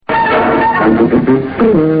We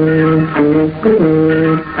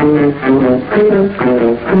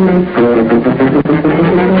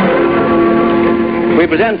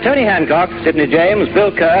present Tony Hancock, Sidney James,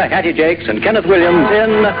 Bill Kerr, Hattie Jakes, and Kenneth Williams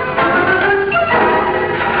in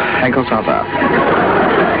HANCOCK'S Opera.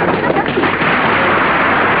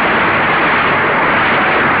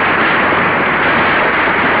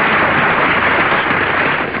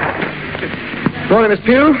 Morning, Miss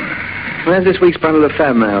Pugh. Where's this week's bundle of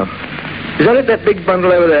fan mail? Is that it, that big bundle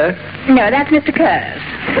over there? No, that's Mr. Kerr's.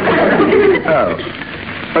 Oh.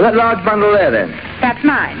 Well, that large bundle there, then? That's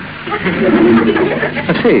mine.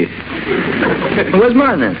 I see. Well, where's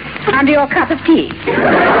mine, then? Under your cup of tea.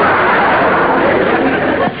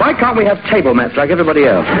 Why can't we have table mats like everybody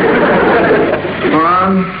else? 1,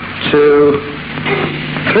 2,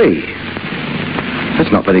 3.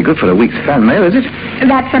 That's not very good for a week's fan mail, is it?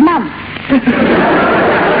 That's a month. I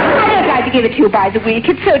don't like to give it to you by the week.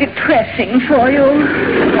 It's so depressing for you.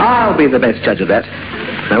 I'll be the best judge of that.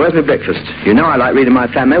 Now, where's my breakfast? You know I like reading my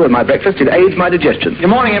fan mail with my breakfast. It aids my digestion. Good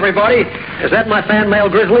morning, everybody. Is that my fan mail,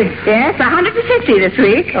 Grizzly? Yes, 150 this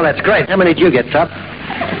week. Oh, that's great. How many did you get, Tub?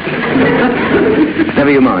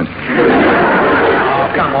 Never you mind. Oh,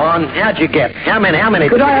 come on. How'd you get? How many?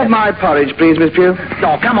 Could I have my porridge, please, Miss Pugh?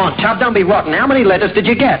 Oh, come on, Tub. Don't be rotten. How many letters did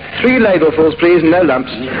you get? 3 ladlefuls, please, and no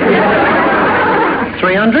lumps.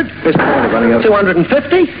 300? Mr. Running up.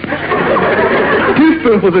 250? 2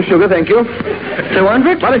 spoonfuls of sugar, thank you.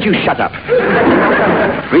 200? Why don't you shut up?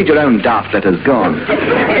 Read your own daft letters. Go on.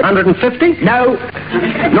 150? No.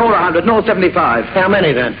 Nor 100, nor 75. How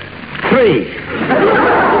many, then? 3.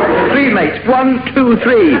 3, mates. 1, 2,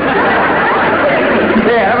 3.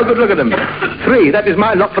 There, have a good look at them. 3, that is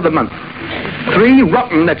my lot for the month. 3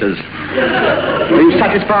 rotten letters. Are you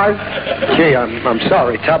satisfied? Gee, I'm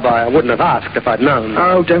sorry, Tub. I wouldn't have asked if I'd known.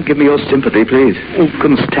 Oh, don't give me your sympathy, please. Oh,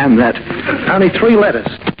 couldn't stand that. Only 3 letters.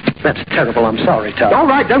 That's terrible. I'm sorry, Tub. All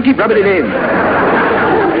right, don't keep rubbing it in.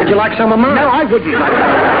 Would you like some of mine? No, I wouldn't.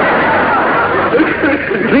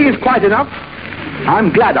 3 is quite enough.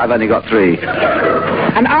 I'm glad I've only got 3.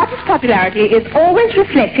 An artist's popularity is always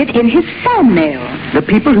reflected in his fan mail. The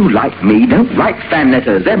people who like me don't write fan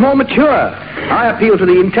letters. They're more mature. I appeal to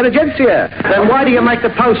the intelligentsia. Then why do you make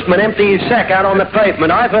the postman empty his sack out on the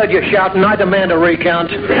pavement? I've heard you shouting. I demand a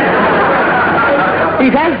recount. It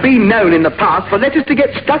has been known in the past for letters to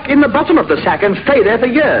get stuck in the bottom of the sack and stay there for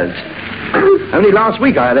years. Only last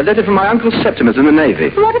week I had a letter from my Uncle Septimus in the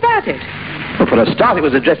Navy. What about it? Well, for a start, it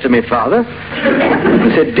was addressed to my father.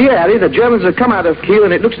 He said, "Dear Harry, the Germans have come out of Kiel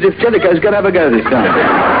and it looks as if Jellicoe's going to have a go this time."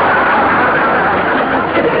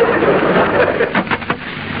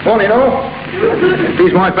 Morning, all.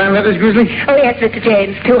 These my fan letters, Grizzly? Oh, yes, Mr.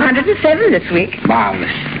 James. 207 this week.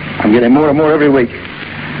 Marvelous. I'm getting more and more every week.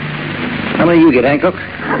 How many you get, Hancock?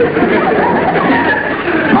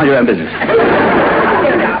 Mind your own business.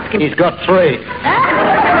 He's got 3.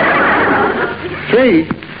 3?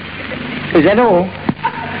 Is that all?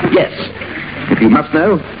 Yes. If you must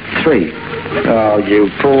know, 3. Oh, you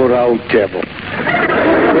poor old devil.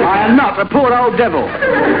 I am not a poor old devil.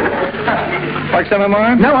 Like some of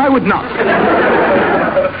mine? No, I would not.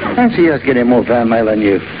 Fancy us getting more fan mail than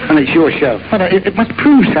you. And it's your show. But it must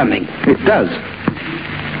prove something. It does.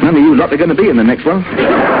 None of you lot are going to be in the next one.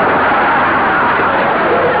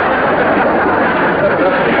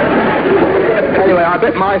 Anyway, I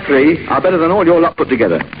bet my 3 are better than all your lot put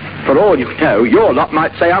together. For all you know, your lot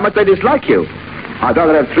might say how much they dislike you. I'd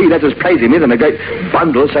rather have 3 letters praising me than a great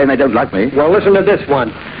bundle saying they don't like me. Well, listen to this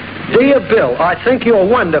one. Dear Bill, I think you're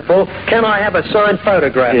wonderful. Can I have a signed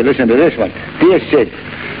photograph? Here, listen to this one. Dear Sid,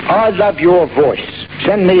 I love your voice.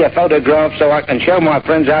 Send me a photograph so I can show my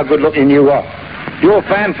friends how good looking you are. Your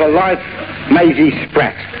fan for life, Maisie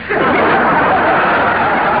Spratt.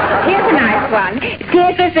 Here's a nice one.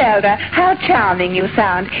 Dear Griselda, how charming you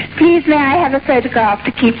sound. Please may I have a photograph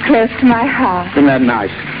to keep close to my heart? Isn't that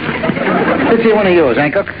nice? Let's see one of yours,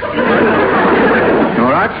 Hancock.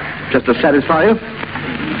 All right, just to satisfy you.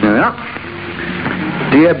 There we are.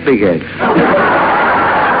 Dear Big Ed.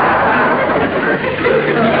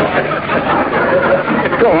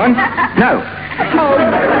 Go on. No. Oh,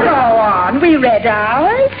 go on. We read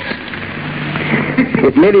ours.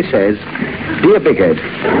 It merely says, Dear Big Ed,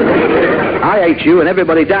 I hate you and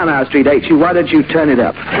everybody down our street hates you. Why don't you turn it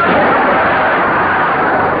up?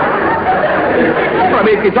 Well, I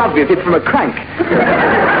mean, it's obvious. It's from a crank.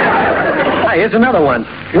 Hey, here's another one.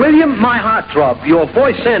 William, my heartthrob, your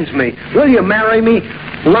voice sends me. Will you marry me?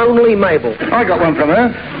 Lonely Mabel. I got one from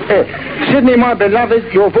her. Sydney, my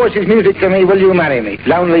beloved, your voice is music to me. Will you marry me?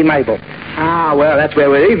 Lonely Mabel. Ah, well, that's where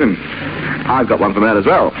we're even. I've got one from her as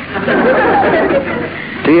well.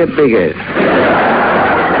 Dear Bighead.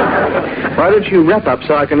 Why don't you wrap up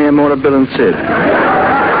so I can hear more of Bill and Sid?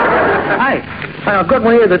 Hey, I've got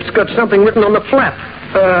one here that's got something written on the flap.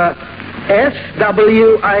 SWALK.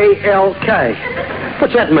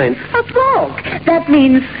 What's that mean? A frog. That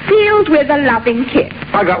means sealed with a loving kiss.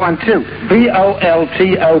 I got one too.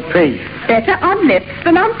 BOLTOP. Better on lips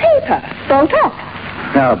than on paper. Bolt up.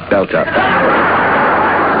 Now, belt up.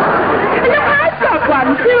 Look, I've got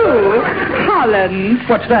one too. Holland.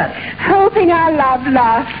 What's that? Hoping our love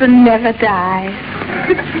lasts and never dies.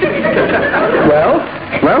 Well,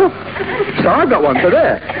 so I've got one, so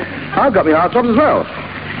there. I've got my heartthrob as well.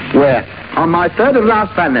 Where? On my third and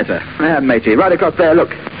last fan letter. There, matey, right across there,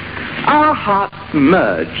 look. Our hearts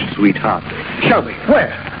merge, sweetheart. Show me.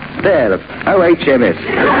 Where? There, OHMS.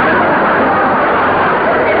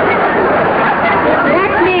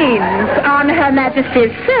 That means on Her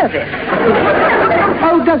Majesty's service.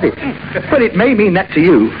 Oh, does it? Well, it may mean that to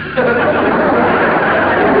you.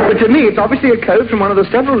 But to me, it's obviously a code from one of the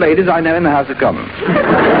several ladies I know in the House of Commons.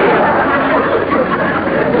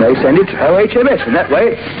 They send it to OHMS, and that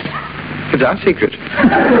way, it's our secret.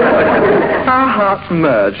 Our hearts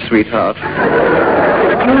merge, sweetheart.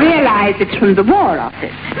 You realize it's from the War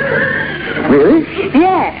Office. Really?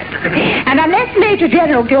 Yes. And unless Major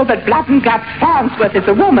General Gilbert Blood and Guts Farnsworth is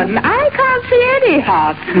a woman, I can't see any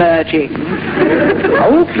hearts merging.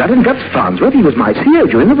 Oh, Blood and Guts Farnsworth, he was my CO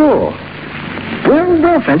during the war.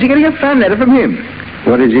 Well, fancy getting a fan letter from him.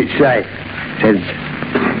 What does it say? It says,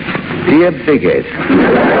 Dear Bighead.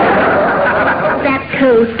 That's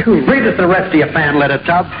code too. Read us the rest of your fan letter,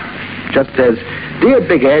 Tub. Just says, Dear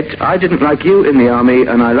Bighead, I didn't like you in the army,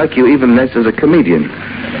 and I like you even less as a comedian.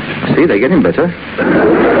 See, they're getting better.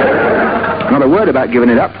 Not a word about giving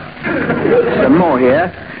it up. Some more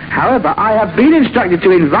here. However, I have been instructed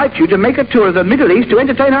to invite you to make a tour of the Middle East to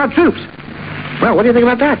entertain our troops. Well, what do you think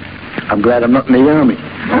about that? I'm glad I'm not in the army.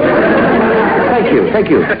 Thank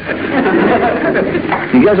you.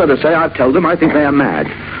 He goes on to say, I've told them I think they are mad.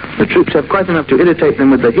 The troops have quite enough to irritate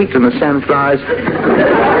them with the heat and the sandflies.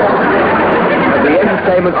 The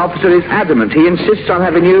entertainment officer is adamant. He insists on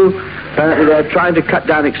having you. Apparently they're trying to cut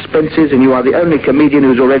down expenses, and you are the only comedian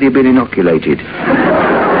who's already been inoculated.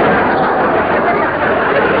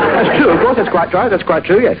 That's true, of course. That's quite right. That's quite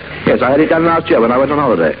true, yes. Yes, I had it done last year when I went on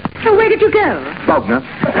holiday. So where did you go? Bognor.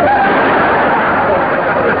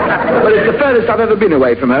 But it's the furthest I've ever been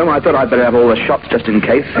away from home. I thought I'd better have all the shots just in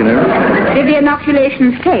case, you know. Did the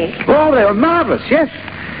inoculations take? Oh, they were marvellous, yes.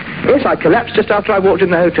 Yes, I collapsed just after I walked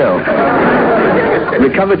in the hotel.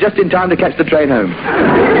 Recovered just in time to catch the train home.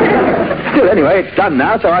 Still, anyway, it's done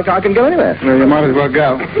now, so I can go anywhere. Well, you might as well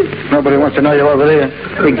go. Nobody wants to know you're over there.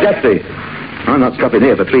 Exactly. I'm not stopping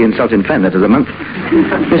here for 3 insulting fan letters a month.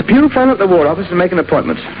 Miss Pugh, phone at the War Office and make an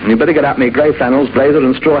appointment. And you better get out me grey flannels, blazer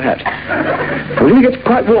and straw hat. It really gets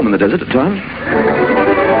quite warm in the desert at times.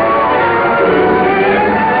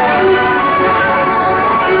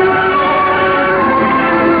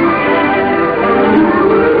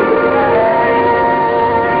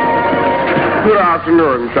 Good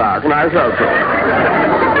afternoon, sir. Can I help you?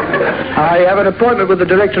 I have an appointment with the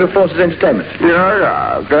Director of Forces Entertainment.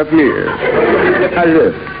 Yeah, that's me. How do you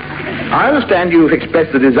do? I understand you've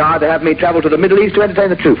expressed the desire to have me travel to the Middle East to entertain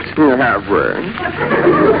the troops. Have we?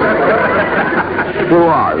 Who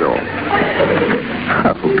are you?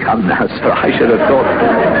 Oh, come now, sir. I should have thought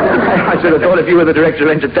if you were the Director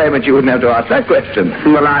of Entertainment, you wouldn't have to ask that question.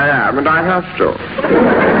 Well, I am, and I have to.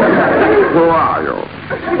 Who are you?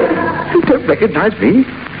 You don't recognize me?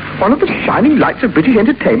 One of the shining lights of British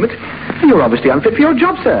entertainment? You're obviously unfit for your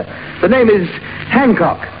job, sir. The name is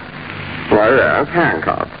Hancock. Well, yes,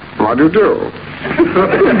 Hancock. What do you do?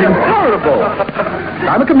 Horrible.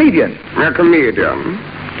 I'm a comedian. A comedian?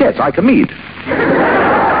 Yes, I comede.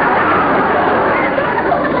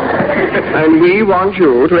 And we want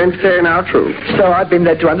you to entertain our troops. So I've been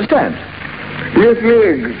led to understand. Miss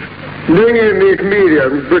Miggs, bring in the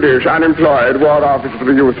comedian's British unemployed War Office for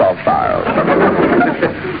the use of file.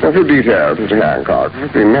 A few details, Mr. Hancock.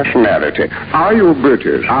 The nationality. Are you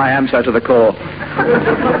British? I am, sir, to the core.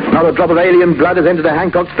 Not a drop of alien blood has entered a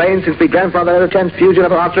Hancock's veins since my grandfather had a transfusion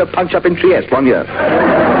of after a punch-up in Trieste 1 year.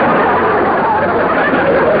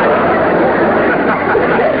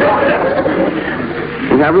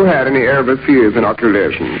 Have you had any overseas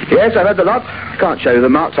inoculations? Yes, I've had the lot. Can't show you the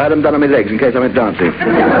marks. I had them done on my legs in case I went dancing.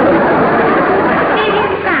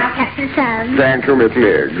 Captain Sam. Thank you, Miss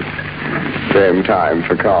Miggs. Same time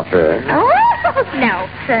for coffee. Oh, no,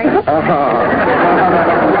 sir.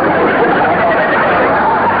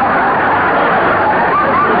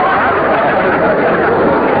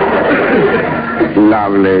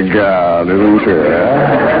 Lovely girl, isn't she?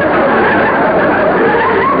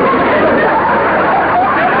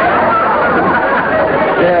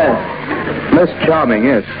 Yes. Most charming,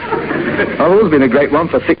 yes. I've always been a great one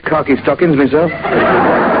for thick khaki stockings myself.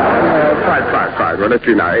 Quite. Well, let's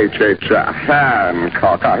see now. H.H.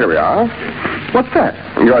 Hancock. Here we are. What's that?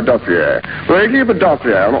 Your dossier. Well, I keep a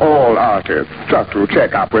dossier on all artists, just to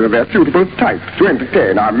check up whether they're suitable types to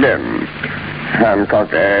entertain our men.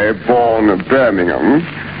 Hancock A., born Birmingham,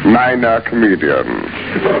 minor comedian.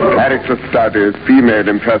 Character studies, female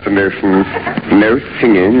impersonations, no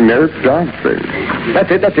singing, no dancing.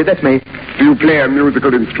 That's me. Do you play a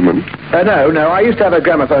musical instrument? No. I used to have a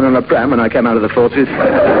gramophone on a pram when I came out of the forces.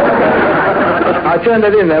 I turned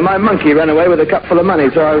it in there. My monkey ran away with a cup full of money,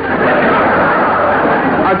 so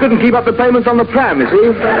I couldn't keep up the payments on the pram, you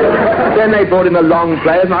see. Then they brought in the long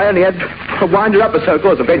players, and I only had to wind it up or so, of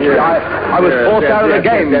course. Eventually, I was forced out of the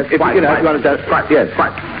game. Yes, if you understand. Yes.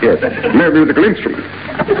 No musical instrument?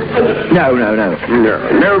 No.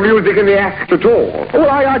 No music in the act at all? Well,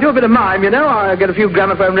 I do a bit of mime, you know. I get a few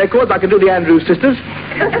gramophone records. I can do the Andrews Sisters.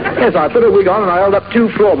 Yes, I put a wig on and I held up 2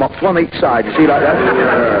 floor mops, one each side, you see, like that.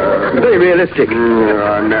 Very realistic.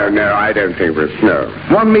 No, I don't think this, no.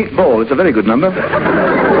 One meatball, it's a very good number.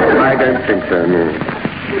 I don't think so, no.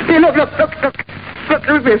 Here, look. Look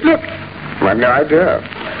at this, look. I've no idea.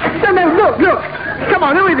 No, look. Come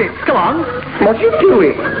on, who is it? Come on. What are you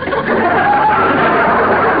doing?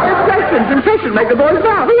 Impression, make the boys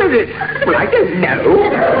laugh. Who is it? Well, I don't know.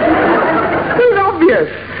 It's obvious.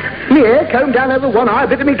 Here, comb down over one eye, a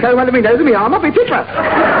bit of me comb under me nose and me arm up, it's Hitler.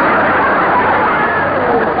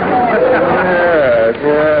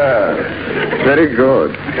 Yes. Very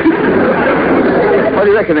good. What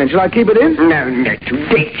do you reckon then? Shall I keep it in? No, too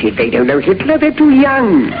dated. They don't know Hitler. They're too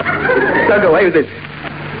young. Don't go away with this.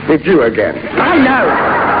 It's you again. I know.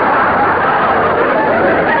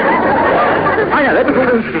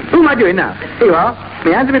 Who am I doing now? Here you are.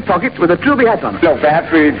 My hands in my pockets with a trilby hat on. Look,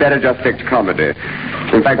 perhaps we'd better just stick to comedy.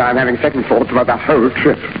 In fact, I'm having second thoughts about the whole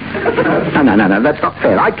trip. No, that's not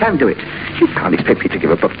fair. I can do it. You can't expect me to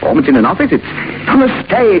give a performance in an office. It's on the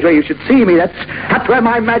stage where you should see me. That's where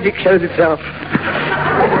my magic shows itself.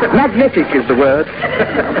 Magnetic is the word.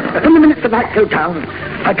 From the minute the lights go down,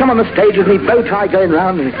 I come on the stage with me bow tie going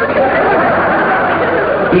round and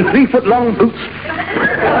me 3-foot-long boots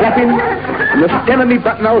flapping, and the stem of me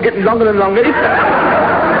buttonhole getting longer and longer.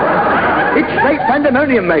 It's straight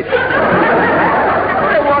pandemonium, mate.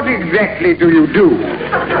 What exactly do you do?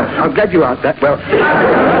 I'm glad you asked that. Well,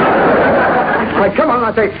 I come on,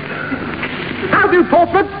 I say, how do,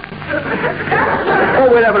 Portsmouth? Or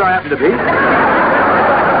wherever I happen to be.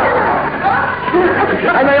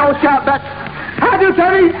 And they all shout back, how do,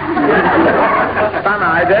 Tony? Son,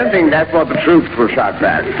 I don't think that's what the troops will shout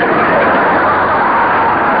back.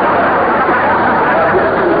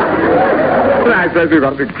 Well, I suppose we've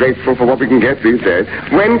got to be grateful for what we can get these days.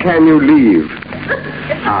 When can you leave?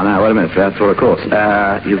 Oh, no, wait a minute, that's all, of course.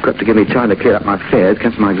 You've got to give me time to clear up my affairs,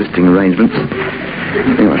 cancel my existing arrangements.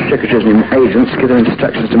 My secretaries and agents, give them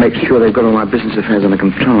instructions to make sure they've got all my business affairs under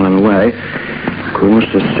control and away. Of course,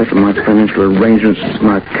 to settle my financial arrangements,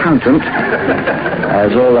 my accountant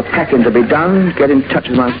has all the packing to be done. Get in touch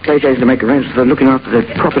with my estate agent to make arrangements for looking after their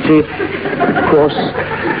property. Of course,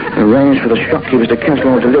 arrange for the shopkeepers to cancel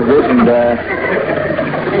all deliveries and,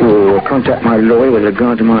 contact my lawyer with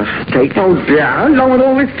regard to my estate. Oh, dear, how long will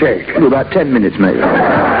all this take? About 10 minutes, mate.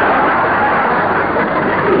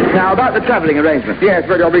 Now, about the travelling arrangements. Yes,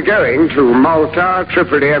 but you'll be going to Malta,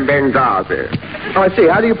 Tripoli, and Benghazi. Oh, I see.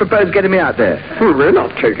 How do you propose getting me out there? We're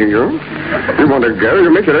not taking you. If you want to go, you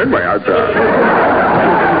make your own way out there.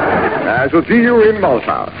 I shall see you in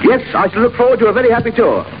Malta. Yes, I shall look forward to a very happy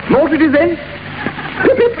tour. Malta it is then.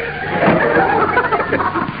 Hip, hip.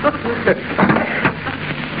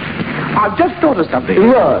 I've just thought of something.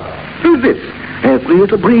 What? Who's this? Every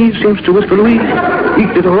little breeze seems to whisper Louise.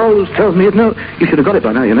 Each little rose tells me it no. You should have got it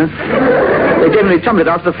by now, you know. They generally tumble it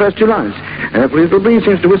after the first 2 lines. Every little breeze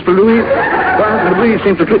seems to whisper Louise. One little breeze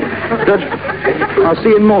seems to twit. Judge, I'll see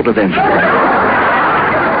you in Malta then.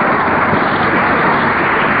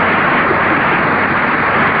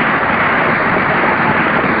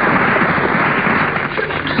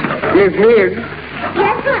 Miss Miggs?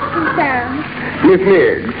 Yes, Watson, sir. Miss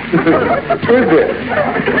Miggs. Who's this?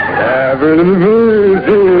 Every little breeze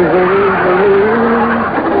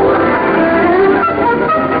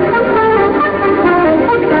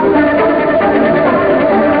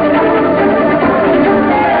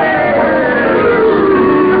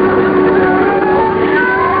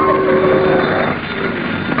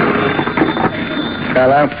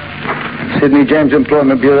Hello. Sydney James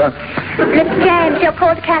Employment Bureau. Mr. James, you're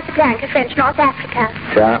called to Casablanca, French North Africa.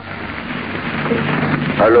 Yeah.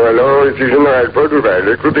 Hello, it is General Paul Duval,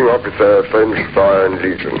 recruiting officer, French Foreign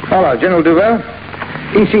Legion. Hello, General Duval.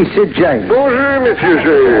 Ici Sid James. Bonjour, Monsieur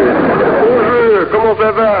James. Bonjour, comment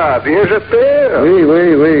ça va? Bien, j'espère?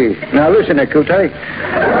 Oui. Now listen, Écoute.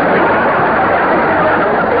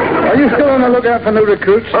 Are you still on the lookout for new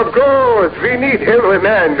recruits? Of course, we need every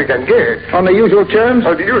man we can get. On the usual terms?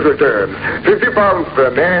 On the usual terms. 50 pounds per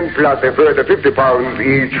man, plus a further 50 pounds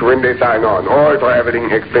each when they sign on. All traveling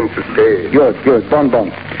expenses paid. Good. Bon.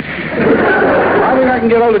 I think I can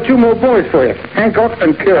get hold of two more boys for you. Hancock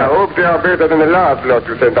and I Kerr. hope they are better than the last lot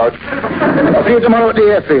you sent out. I'll see you tomorrow at the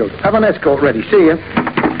airfield. Have an escort ready. See you.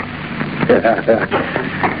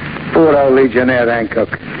 Poor old Legionnaire Hancock.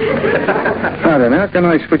 Now then, how can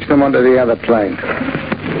I switch them onto the other plane?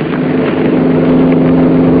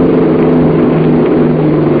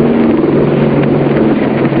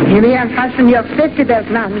 You may unfasten your safety belt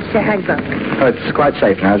now, Mr. Hancock. Oh, it's quite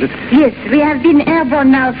safe now, is it? Yes, we have been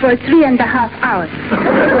airborne now for 3.5 hours.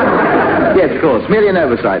 Yes, of course. Merely an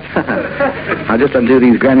oversight. I'll just undo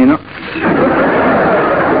these granny knots.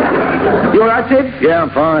 You all right, Sid? Yeah, I'm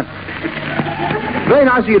fine. Very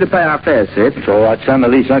nice of you to pay our fares, Sid. It's all right, son. The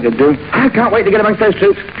least I could do. I can't wait to get amongst those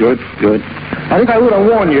troops. Good. I think I ought to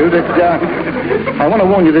warn you that, I want to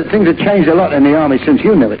warn you that things have changed a lot in the Army since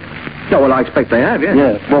you knew it. Oh, well, I expect they have, yes.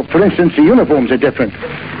 Yeah. Well, for instance, the uniforms are different.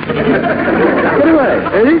 What are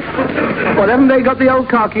they? Is it? What, haven't they got the old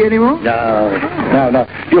khaki anymore? No.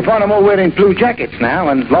 You'll find them all wearing blue jackets now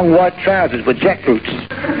and long white trousers with jackboots.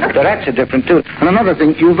 So that's a different too. And another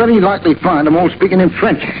thing, you'll very likely find them all speaking in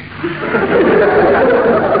French.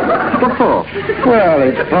 What for? Well,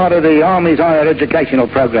 it's part of the Army's higher educational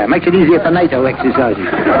program. Makes it easier for NATO exercises.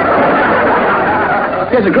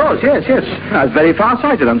 Yes, of course, yes. I was very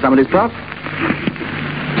far-sighted on somebody's part.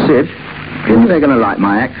 Sid, do you think they're going to like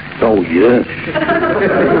my act? Oh, yes.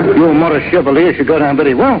 Your modest chevalier should go down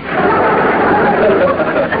very well.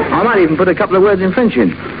 I might even put a couple of words in French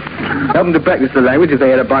in. Help them to practice the language if they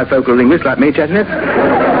had a bifocal linguist like me, chatting it.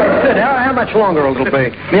 Sid, how much longer will it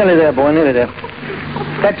be? Nearly there, boy, nearly there.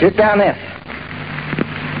 That's it, down there.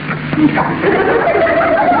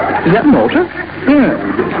 Is that Malta? Yeah.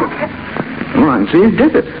 Well, I can see it's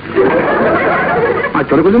desert. I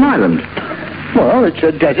thought it was an island. Well, it's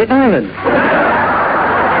a desert island.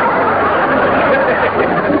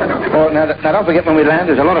 Oh, now don't forget when we land,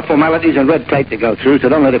 there's a lot of formalities and red tape to go through, so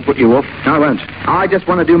don't let it put you off. I won't. I just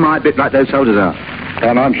want to do my bit like those soldiers are.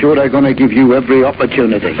 And I'm sure they're going to give you every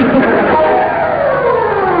opportunity.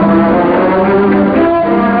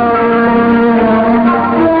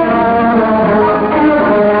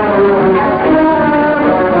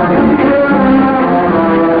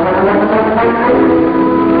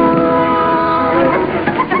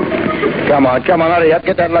 Come on, hurry up.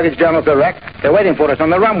 Get that luggage down off the rack. They're waiting for us on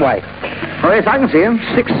the runway. Oh, yes, I can see them.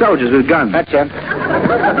 6 soldiers with guns. That's it.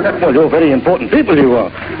 Well, you're very important people, you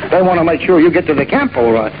are. They want to make sure you get to the camp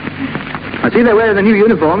all right. I see they're wearing the new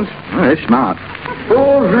uniforms. Oh, they're smart.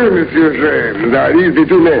 Bonjour, Monsieur James. Are these the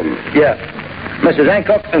two men? Yeah. Mrs.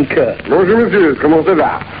 Hancock and Kerr. Bonjour, monsieur. Comment ça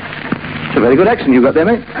va? It's a very good accent you've got there,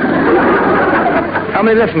 mate. How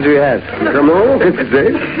many lessons do you have? Comment? Qu'est-ce que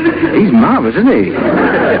c'est? He's marvellous, isn't he?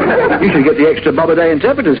 You should get the extra bob a day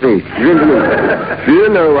interpreter's fee. Gentlemen, do you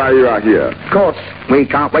know why you are here? Of course. We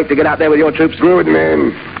can't wait to get out there with your troops. Good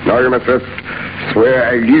men. Now you must first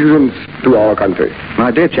swear allegiance to our country. My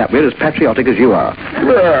dear chap, we're as patriotic as you are.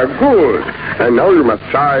 Yeah, good. And now you must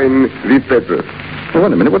sign these papers. Well,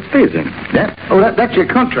 wait a minute, what's this then? Yeah? Oh, that's your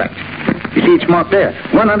contract. You see, it's marked there.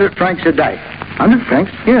 100 francs a day. 100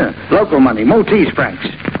 francs? Yeah. Local money. Maltese francs.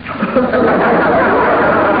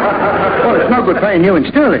 Well, it's no good paying you in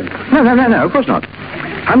sterling. No, of course not.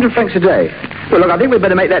 100 francs a day. Well, look, I think we'd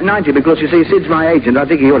better make that 90 because, you see, Sid's my agent. I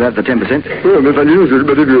think he ought to have the 10%. Well, that's unusual,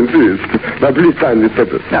 but if you insist. Now, please sign these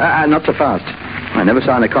papers. Not so fast. I never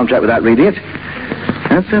sign a contract without reading it.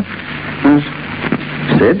 That's it.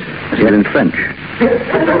 Sid, said in French.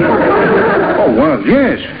 Oh, well,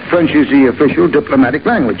 yes. French is the official diplomatic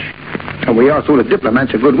language. And we are sort of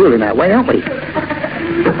diplomats of goodwill in that way, aren't we?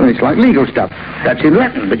 Well, it's like legal stuff. That's in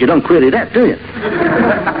Latin, but you don't query that, do you?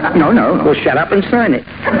 No. Well, shut up and sign it.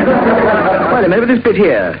 Wait a minute, with this bit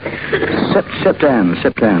here. Septans.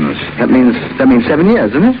 That means 7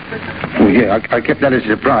 years, doesn't it? Oh, yeah, I kept that as a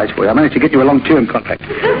surprise for you. I managed to get you a long-term contract.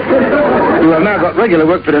 You have now got regular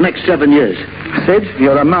work for the next 7 years. Sid,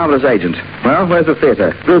 you're a marvellous agent. Well, where's the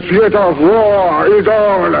theatre? The theater of war is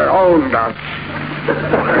all around us.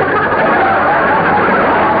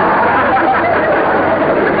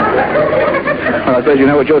 Well, I suppose you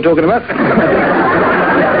know what you're talking about.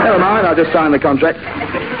 Never mind, I'll just sign the contract.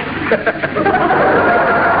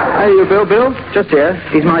 Hey, you, Bill? Just here.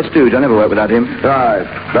 He's my stooge. I never work without him. Right.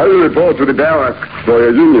 Now you report to the barracks for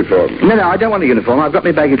your uniform. No, I don't want a uniform. I've got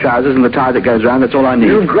my baggy trousers and the tie that goes round. That's all I need.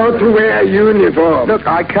 You've got to wear a uniform. Look,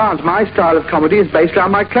 I can't. My style of comedy is based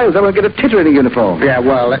around my clothes. I won't get a titter in a uniform. Yeah,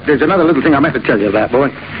 well, there's another little thing I meant to tell you about,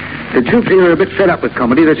 boy. The troops here are a bit fed up with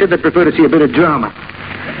comedy. They said they'd prefer to see a bit of drama.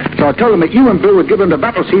 So I told them that you and Bill would give them the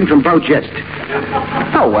battle scene from Protest.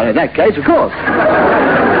 Oh, well, in that case, of course.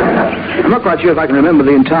 I'm not quite sure if I can remember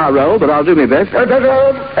the entire role, but I'll do my best.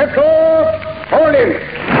 Echo! Morning!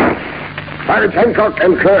 Pirates Hancock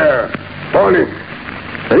and Kerr. Morning.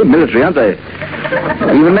 Very military, aren't they?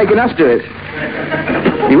 Even making us do it.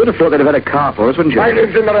 You would have thought they'd have had a car for us, wouldn't you?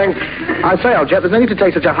 Silence in the ranks. I say, old chap, there's no need to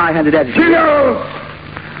take such a high-handed attitude. Signal!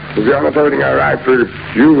 If you're not holding a rifle,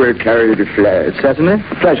 you will carry the flag. Certainly.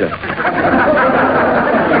 Pleasure.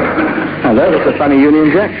 Hello, that's a funny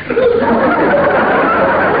Union Jack.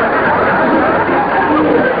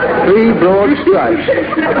 3 broad stripes.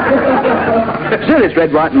 Still, it's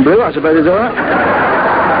red, white, and blue. I suppose it's all right.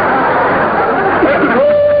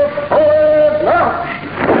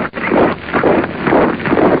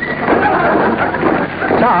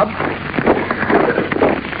 Todd?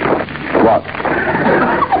 What?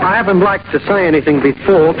 I haven't liked to say anything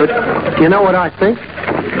before, but you know what I think?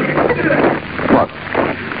 What?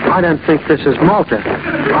 I don't think this is Malta.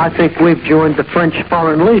 I think we've joined the French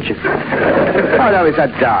Foreign Legion. Oh, no, it's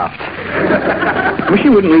that daft. I wish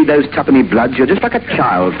you wouldn't read those tuppenny bloods. You're just like a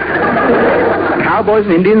child. Cowboys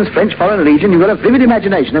and Indians, French Foreign Legion, you've got a vivid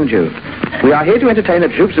imagination, haven't you? We are here to entertain the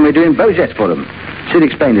troops, and we're doing beaux gestes for them. Sid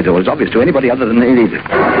explained it all. It's obvious to anybody other than the idiot.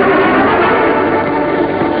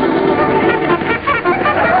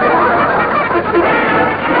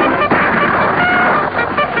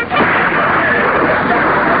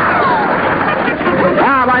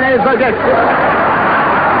 Beaux gestes.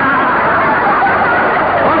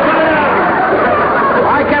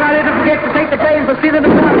 I cannot ever forget to take the train for Stephen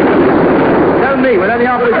and Tell me, with any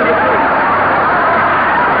office.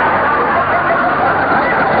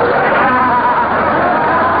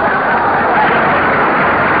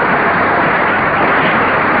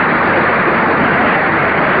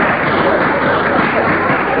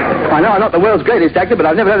 I know I'm not the world's greatest actor, but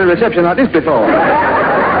I've never had a reception like this before.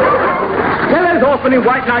 Tell those horsemen in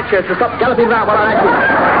white nightshirts to stop galloping round while I'm acting.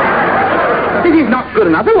 This is not good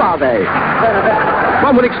enough, who are they?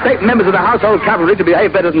 One would expect members of the household cavalry to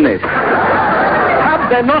behave better than this.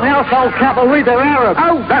 They're not household cavalry, they're Arabs.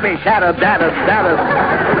 Oh, rubbish, Arabs.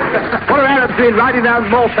 What are Arabs doing riding down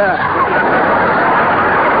Malta?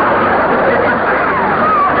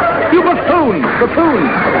 You buffoon.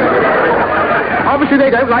 Obviously they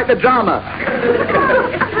don't like the drama.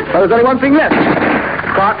 Well, there's only one thing left.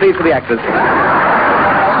 Quiet, please, for the actors.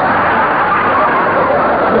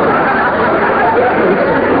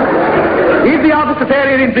 Here's the artist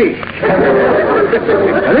failure in B.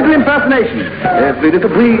 A little impersonation. Every little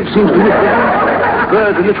breeze seems to whisper.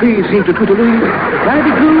 Birds in the trees seem to twitter. Can it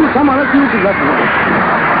be true? Someone else uses that.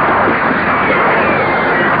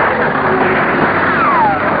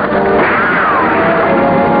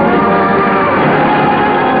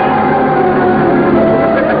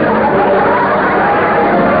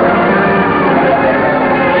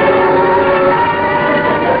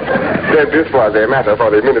 This was a matter for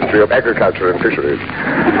the Ministry of Agriculture and Fisheries.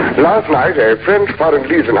 Last night, a French Foreign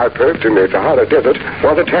Legion outpost in the Sahara Desert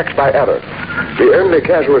was attacked by Arabs. The only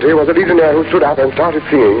casualty was a legionnaire who stood up and started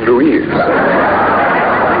singing Louise.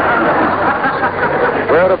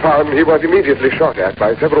 Whereupon he was immediately shot at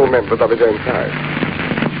by several members of his own side.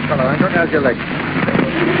 Hello, Hancock, how's your leg?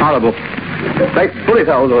 Horrible. Great bullet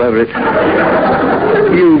holes all over it.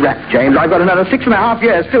 You rat, James. I've got another 6.5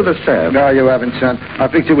 years still to serve. No, you haven't, son. I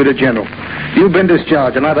fixed it with a general. You've been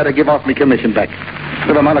discharged, and I've had to give off my commission back.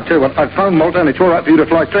 Never mind, I tell you what, I've phoned Malta, and it's all right for you to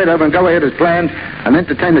fly straight over and go ahead as planned and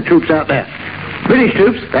entertain the troops out there. British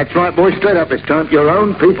troops? That's right, boys. Straight up this time. Your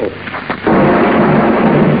own people.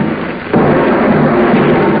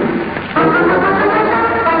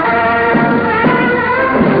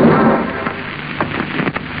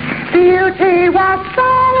 Beauty was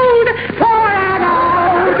sold for an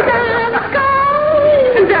old man's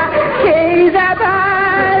gold. She's a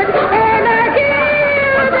bird in a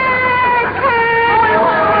gilded cage.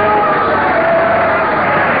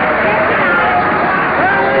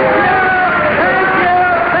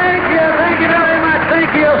 Thank you very much,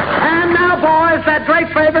 thank you. And now, boys, that great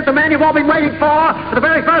favorite, the man you've all been waiting for the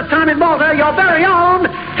very first time in Malta, your very own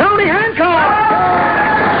Tony Hancock.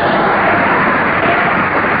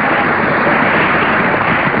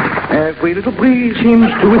 Every little breeze seems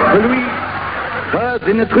to whisper Louise. Birds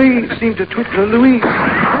birds in the trees seem to twinkle Louise. What's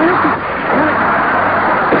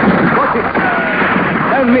it?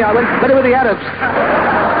 That was me. I went better with the Arabs.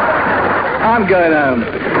 I'm going home.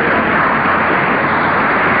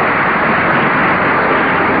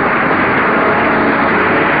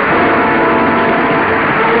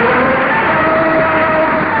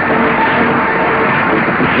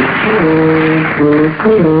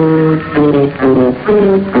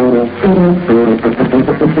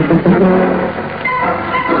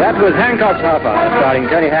 That was Hancock's Half Hour, starring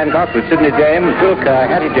Tony Hancock with Sidney James, Phil Kerr,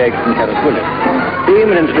 Hattie Jakes, and Terence Williams. Theme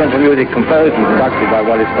and incidental music composed and conducted by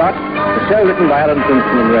Wally Scott. The show written by Alan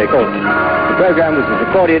Simpson and Ray Coulter. The program, which was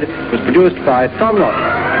recorded, was produced by Tom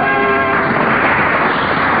Norton.